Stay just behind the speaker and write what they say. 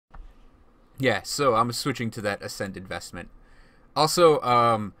Yeah, so I'm switching to that Ascend investment.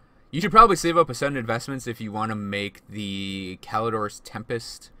 Also, you should probably save up Ascend investments if you want to make the Calidor's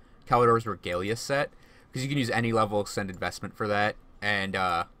Tempest, Calidor's Regalia set, because you can use any level Ascend investment for that, and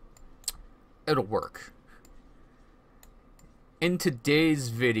it'll work. In today's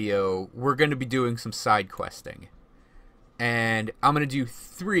video, we're going to be doing some side questing, and I'm going to do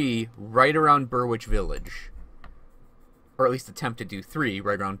 3 right around Burwitch Village, or at least attempt to do 3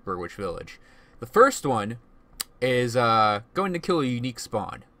 right around Burwitch Village. The first one is going to kill a unique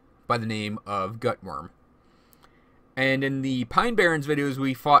spawn by the name of Gutworm. And in the Pine Barrens videos,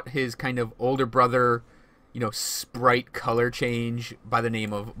 we fought his kind of older brother, you know, sprite color change by the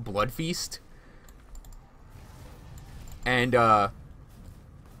name of Bloodfeast. And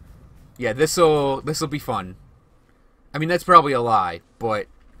yeah, this'll be fun. I mean, that's probably a lie, but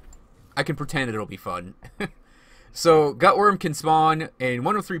I can pretend it'll be fun. So, Gutworm can spawn in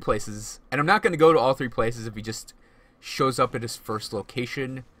one of 3 places, and I'm not going to go to all 3 places if he just shows up at his first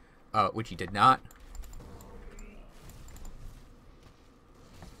location, which he did not.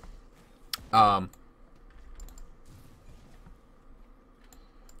 Yeah,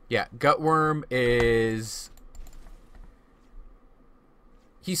 Gutworm is...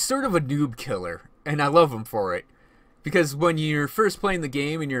 he's sort of a noob killer, and I love him for it. Because when you're first playing the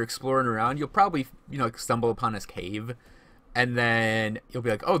game and you're exploring around, you'll probably, you know, stumble upon his cave. And then you'll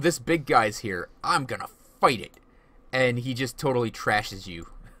be like, oh, this big guy's here. I'm gonna fight it. And he just totally trashes you.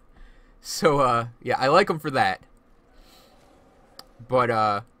 So, yeah, I like him for that.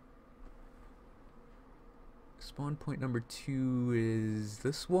 But, spawn point number 2 is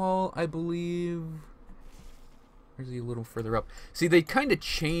this wall, I believe. Or is he a little further up? See, they kind of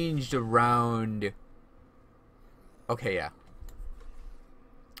changed around... Okay, yeah.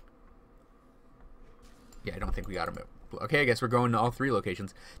 Yeah, I don't think we got him. Okay, I guess we're going to all 3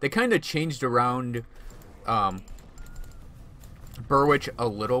 locations. They kind of changed around Burwitch a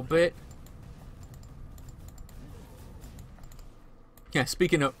little bit. Yeah,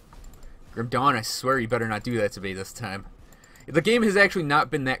 speaking of Grim Dawn, I swear you better not do that to me this time. The game has actually not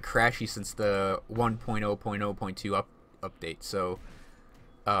been that crashy since the 1.0.0.2 update, so...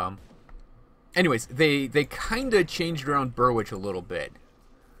 anyways, they kind of changed around Burwitch a little bit.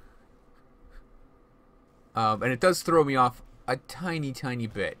 And it does throw me off a tiny, tiny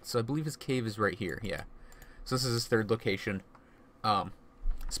bit. So I believe his cave is right here, yeah. So this is his 3rd location.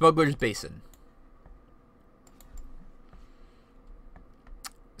 Smuggler's Basin.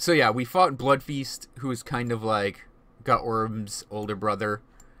 So yeah, we fought Bloodfeast, who is kind of like Gutworm's older brother.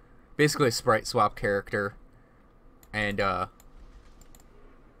 Basically a sprite swap character. And,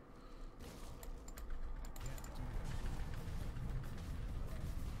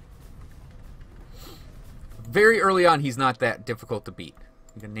 very early on, he's not that difficult to beat.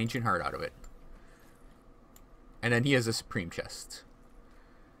 You get an Ancient Heart out of it. And then he has a Supreme Chest.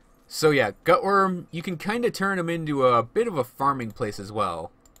 So yeah, Gutworm, you can kind of turn him into a bit of a farming place as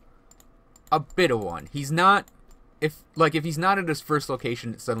well. A bit of one. He's not... If he's not at his first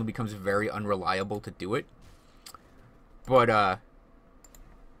location, it suddenly becomes very unreliable to do it. But, yeah,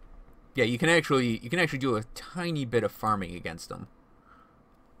 you can actually do a tiny bit of farming against him.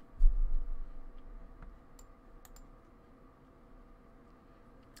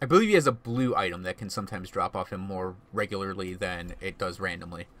 I believe he has a blue item that can sometimes drop off him more regularly than it does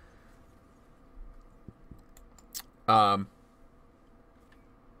randomly. What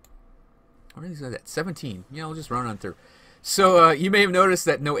is that? 17. Yeah, I'll just run on through. So, you may have noticed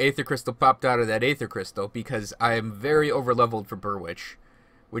that no Aether Crystal popped out of that Aether Crystal because I am very overleveled for Burwitch.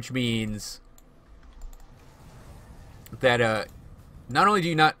 Which means that, not only do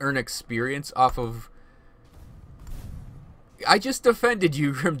you not earn experience off of... I just defended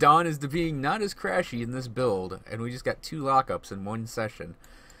you, Grim Dawn, as to being not as crashy in this build, and we just got 2 lockups in 1 session.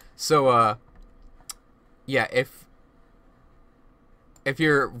 So, yeah, if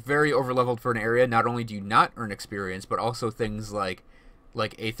you're very overleveled for an area, not only do you not earn experience, but also things like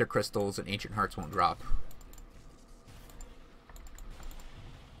Aether Crystals and Ancient Hearts won't drop.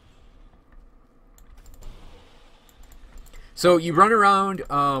 So you run around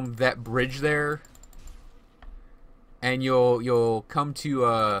that bridge there, and you'll come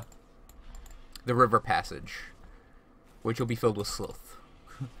to the river passage, which will be filled with sloth.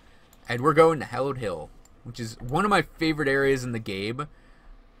 And we're going to Hallowed Hill, which is one of my favorite areas in the game.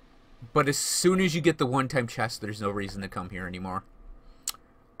 But as soon as you get the one-time chest, there's no reason to come here anymore.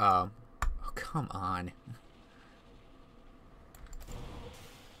 Oh, come on.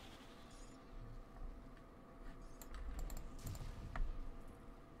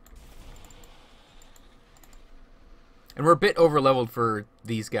 And we're a bit over-leveled for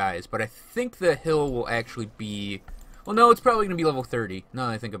these guys, but I think the hill will actually be... Well, no, it's probably going to be level 30, now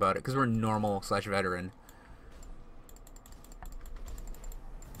that I think about it, because we're normal/veteran.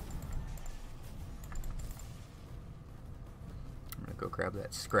 I'm going to go grab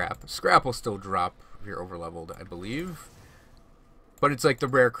that scrap. Scrap will still drop if you're over-leveled, I believe. But it's like the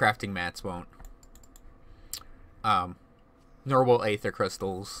rare crafting mats won't. Nor will aether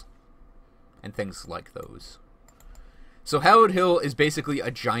crystals and things like those. So Hallowed Hill is basically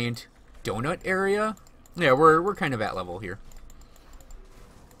a giant donut area. Yeah, we're kind of at level here.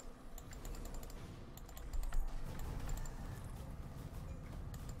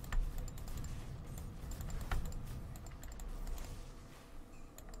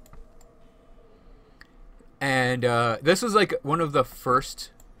 And this was like one of the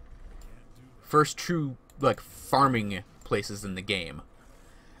first true like farming places in the game.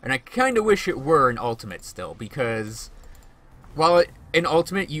 And I kind of wish it were in Ultimate still, because while in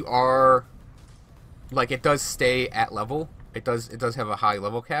Ultimate you are like, it does stay at level. It does have a high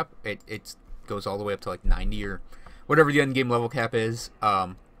level cap. It goes all the way up to like 90 or whatever the end game level cap is.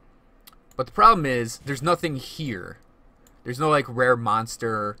 But the problem is there's nothing here. There's no like rare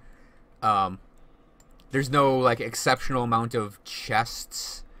monster. There's no like exceptional amount of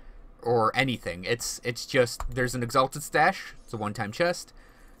chests or anything. It's just there's an exalted stash. It's a one-time chest.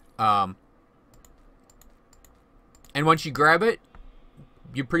 And once you grab it,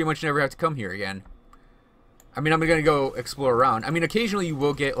 you pretty much never have to come here again. I mean, I'm gonna go explore around. I mean, occasionally you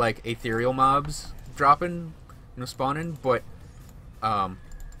will get like ethereal mobs dropping, spawning, but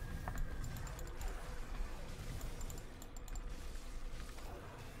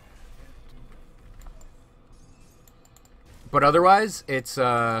otherwise it's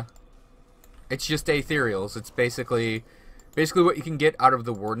just ethereals. It's basically what you can get out of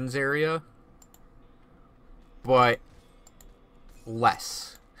the Warden's area, but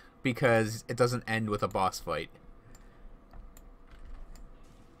less, because it doesn't end with a boss fight.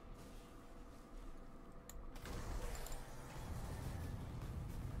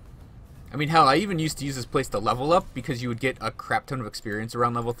 I mean, hell, I even used to use this place to level up, because you would get a crap ton of experience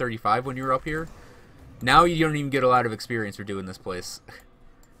around level 35 when you were up here. Now you don't even get a lot of experience for doing this place.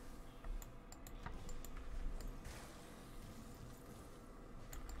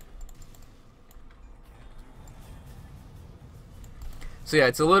 So yeah,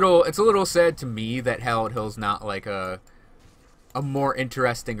 it's a little sad to me that Hallowed Hill's not like a more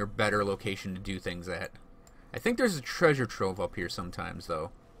interesting or better location to do things at. I think there's a treasure trove up here sometimes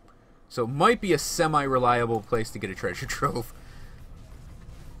though. So it might be a semi-reliable place to get a treasure trove.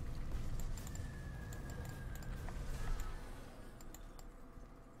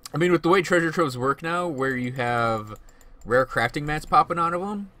 I mean, with the way treasure troves work now, where you have rare crafting mats popping out of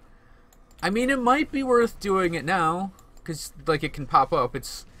them, I mean, it might be worth doing it now, because like it can pop up.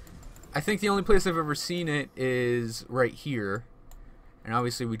 I think the only place I've ever seen it is right here, and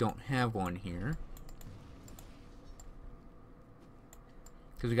obviously we don't have one here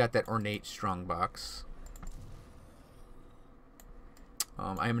because we got that ornate strongbox.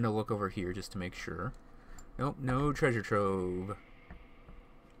 I am gonna look over here just to make sure. Nope, no treasure trove.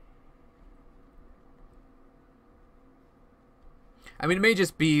 I mean, it may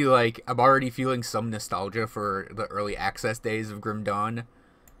just be like I'm already feeling some nostalgia for the early access days of Grim Dawn,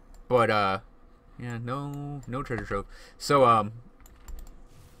 but yeah, no treasure trove. So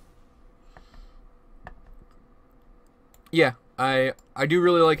yeah, I do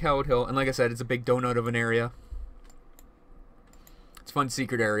really like Hallowed Hill, and like I said, it's a big donut of an area. It's a fun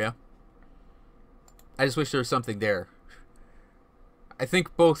secret area. I just wish there was something there. I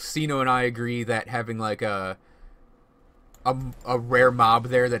think both Sino and I agree that having like a rare mob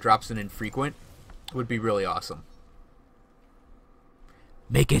there that drops an infrequent would be really awesome.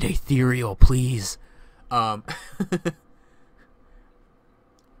 Make it ethereal, please. Hey,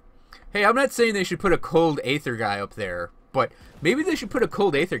 I'm not saying they should put a cold aether guy up there, but maybe they should put a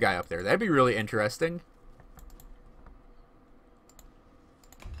cold aether guy up there. That'd be really interesting.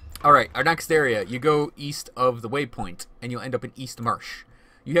 Alright, our next area. You go east of the waypoint, and you'll end up in East Marsh.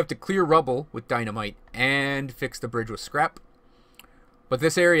 You have to clear rubble with dynamite and fix the bridge with scrap. But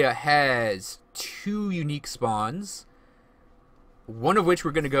this area has 2 unique spawns. One of which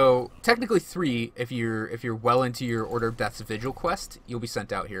we're going to go, technically 3 if you're well into your Order of Death's Vigil quest, you'll be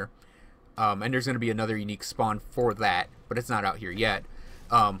sent out here. And there's going to be another unique spawn for that, but it's not out here yet.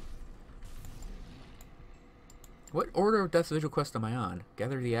 What Order of Death's Vigil quest am I on?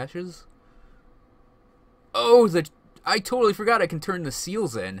 Gather the Ashes? Oh, I totally forgot I can turn the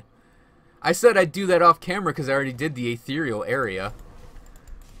seals in. I said I'd do that off camera because I already did the ethereal area.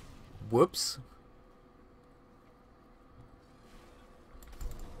 Whoops.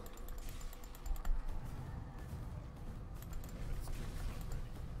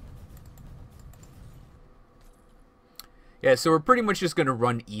 Yeah, so we're pretty much just going to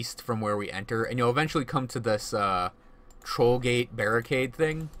run east from where we enter, and you'll eventually come to this troll gate barricade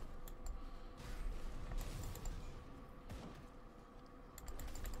thing.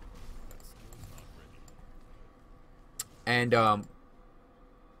 And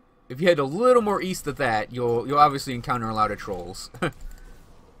if you head a little more east of that, you'll obviously encounter a lot of trolls.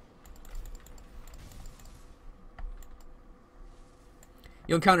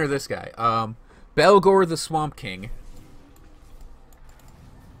 You'll encounter this guy, Belgor the Swamp King,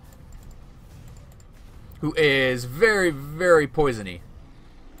 who is very, very poisony.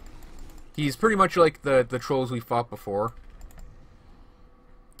 He's pretty much like the trolls we fought before.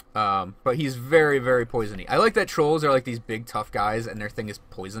 But he's very, very poisony. I like that trolls are like these big, tough guys, and their thing is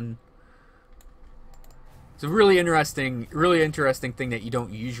poison. It's a really interesting thing that you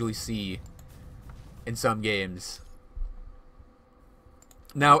don't usually see in some games.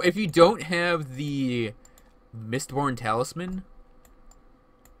 Now, if you don't have the Mistborn Talisman,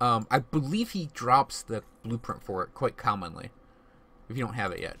 I believe he drops the blueprint for it quite commonly, if you don't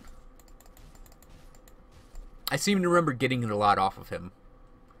have it yet. I seem to remember getting it a lot off of him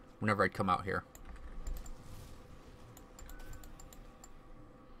whenever I'd come out here.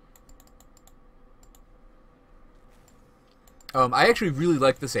 I actually really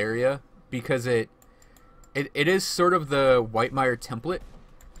like this area because it is sort of the Whitemire template,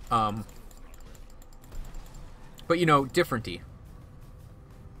 but you know, different-y.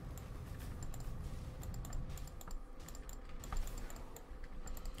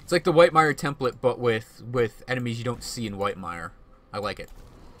 It's like the Whitemire template, but with enemies you don't see in Whitemire. I like it.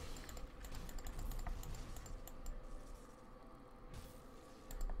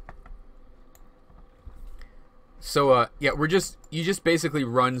 So yeah, you just basically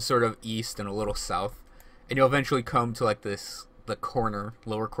run sort of east and a little south, and you'll eventually come to like the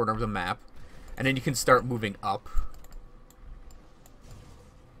lower corner of the map, and then you can start moving up.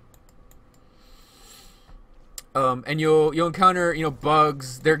 And you'll encounter, you know,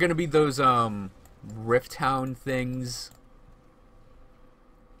 bugs. They're gonna be those Rift Hound things,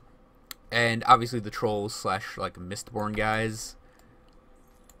 and obviously the trolls slash like Mistborn guys.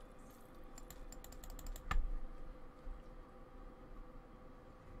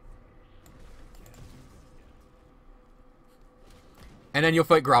 And then you'll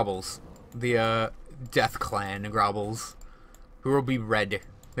fight Grobbles, the Death Clan Grobbles, who will be red.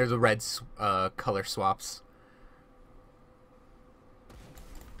 There's the red color swaps.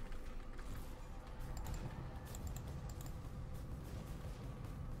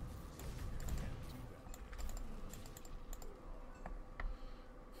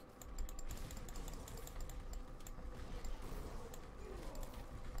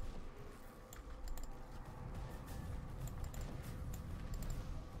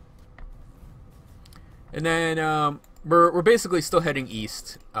 And then we're basically still heading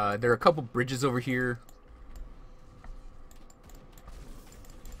east. There are a couple bridges over here.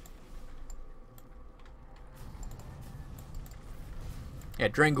 Yeah,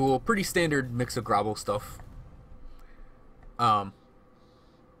 Drangul, pretty standard mix of Grobble stuff. And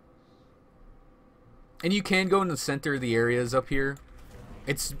you can go in the center of the areas up here.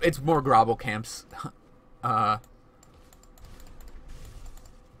 It's more Grobble camps.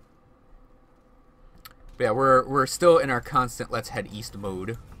 Yeah, we're still in our constant let's head east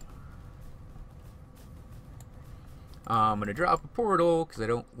mode. I'm gonna drop a portal because I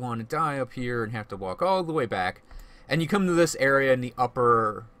don't want to die up here and have to walk all the way back. And you come to this area in the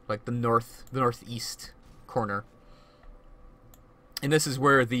upper, like the northeast corner, and this is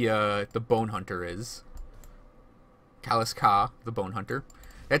where the Bone Hunter is. Kalis Ka, the Bone Hunter.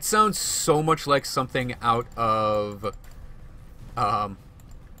 That sounds so much like something out of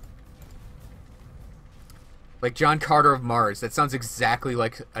like John Carter of Mars. That sounds exactly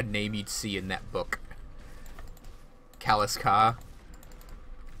like a name you'd see in that book. Kalis Ka.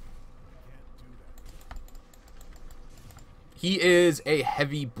 He is a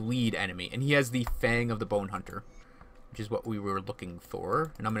heavy bleed enemy, and he has the Fang of the Bone Hunter, which is what we were looking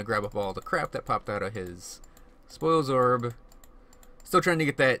for. And I'm going to grab up all the crap that popped out of his Spoils Orb. Still trying to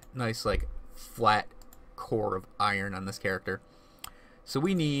get that nice, like, flat core of iron on this character. So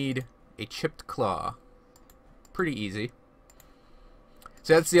we need a Chipped Claw. Pretty easy.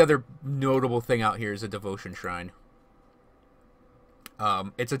 So that's the other notable thing out here is a Devotion Shrine.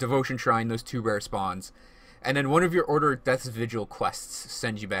 It's a Devotion Shrine, those 2 rare spawns. And then one of your Order of Death's Vigil quests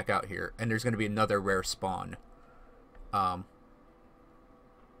sends you back out here. And there's going to be another rare spawn.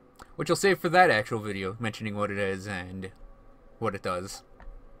 Which I'll save for that actual video, mentioning what it is and what it does.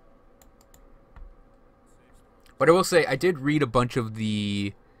 But I will say, I did read a bunch of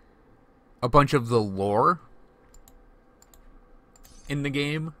the lore in the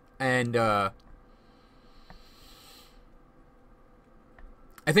game, and I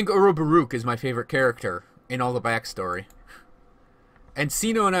think Ouroboros is my favorite character in all the backstory. And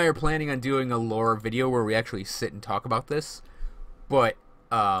Sino and I are planning on doing a lore video where we actually sit and talk about this. But,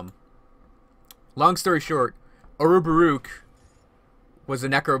 long story short, Ouroboros was a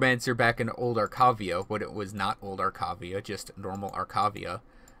necromancer back in Old Arcavia, but it was not Old Arcavia, just normal Arcavia.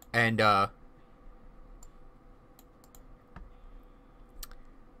 And,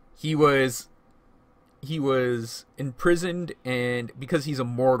 he was imprisoned, and because he's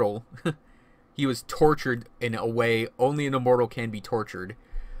immortal, he was tortured in a way only an immortal can be tortured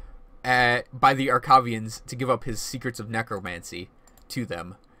by the Arcavians to give up his secrets of necromancy to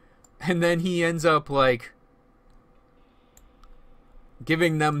them. And then he ends up, like,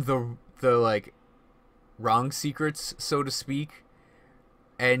 giving them the like, wrong secrets, so to speak.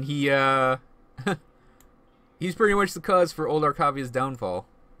 And he, he's pretty much the cause for Old Arcavia's downfall.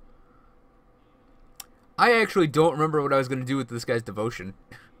 I actually don't remember what I was going to do with this guy's devotion.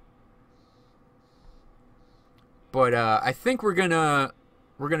 But I think we're gonna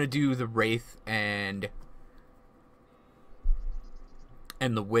do the Wraith and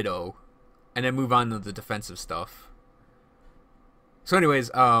the Widow, and then move on to the defensive stuff. So anyways,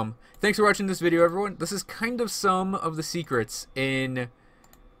 thanks for watching this video, everyone. This is kind of some of the secrets in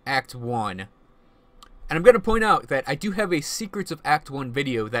Act 1. And I'm going to point out that I do have a Secrets of Act 1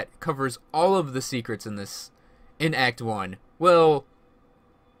 video that covers all of the secrets in Act 1. Well,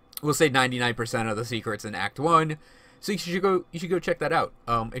 we'll say 99% of the secrets in Act 1. So you should go check that out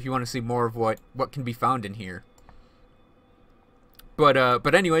if you want to see more of what can be found in here.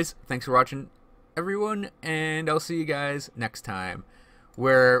 But anyways, thanks for watching, everyone, and I'll see you guys next time,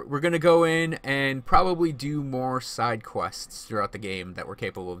 where we're going to go in and probably do more side quests throughout the game that we're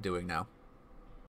capable of doing now.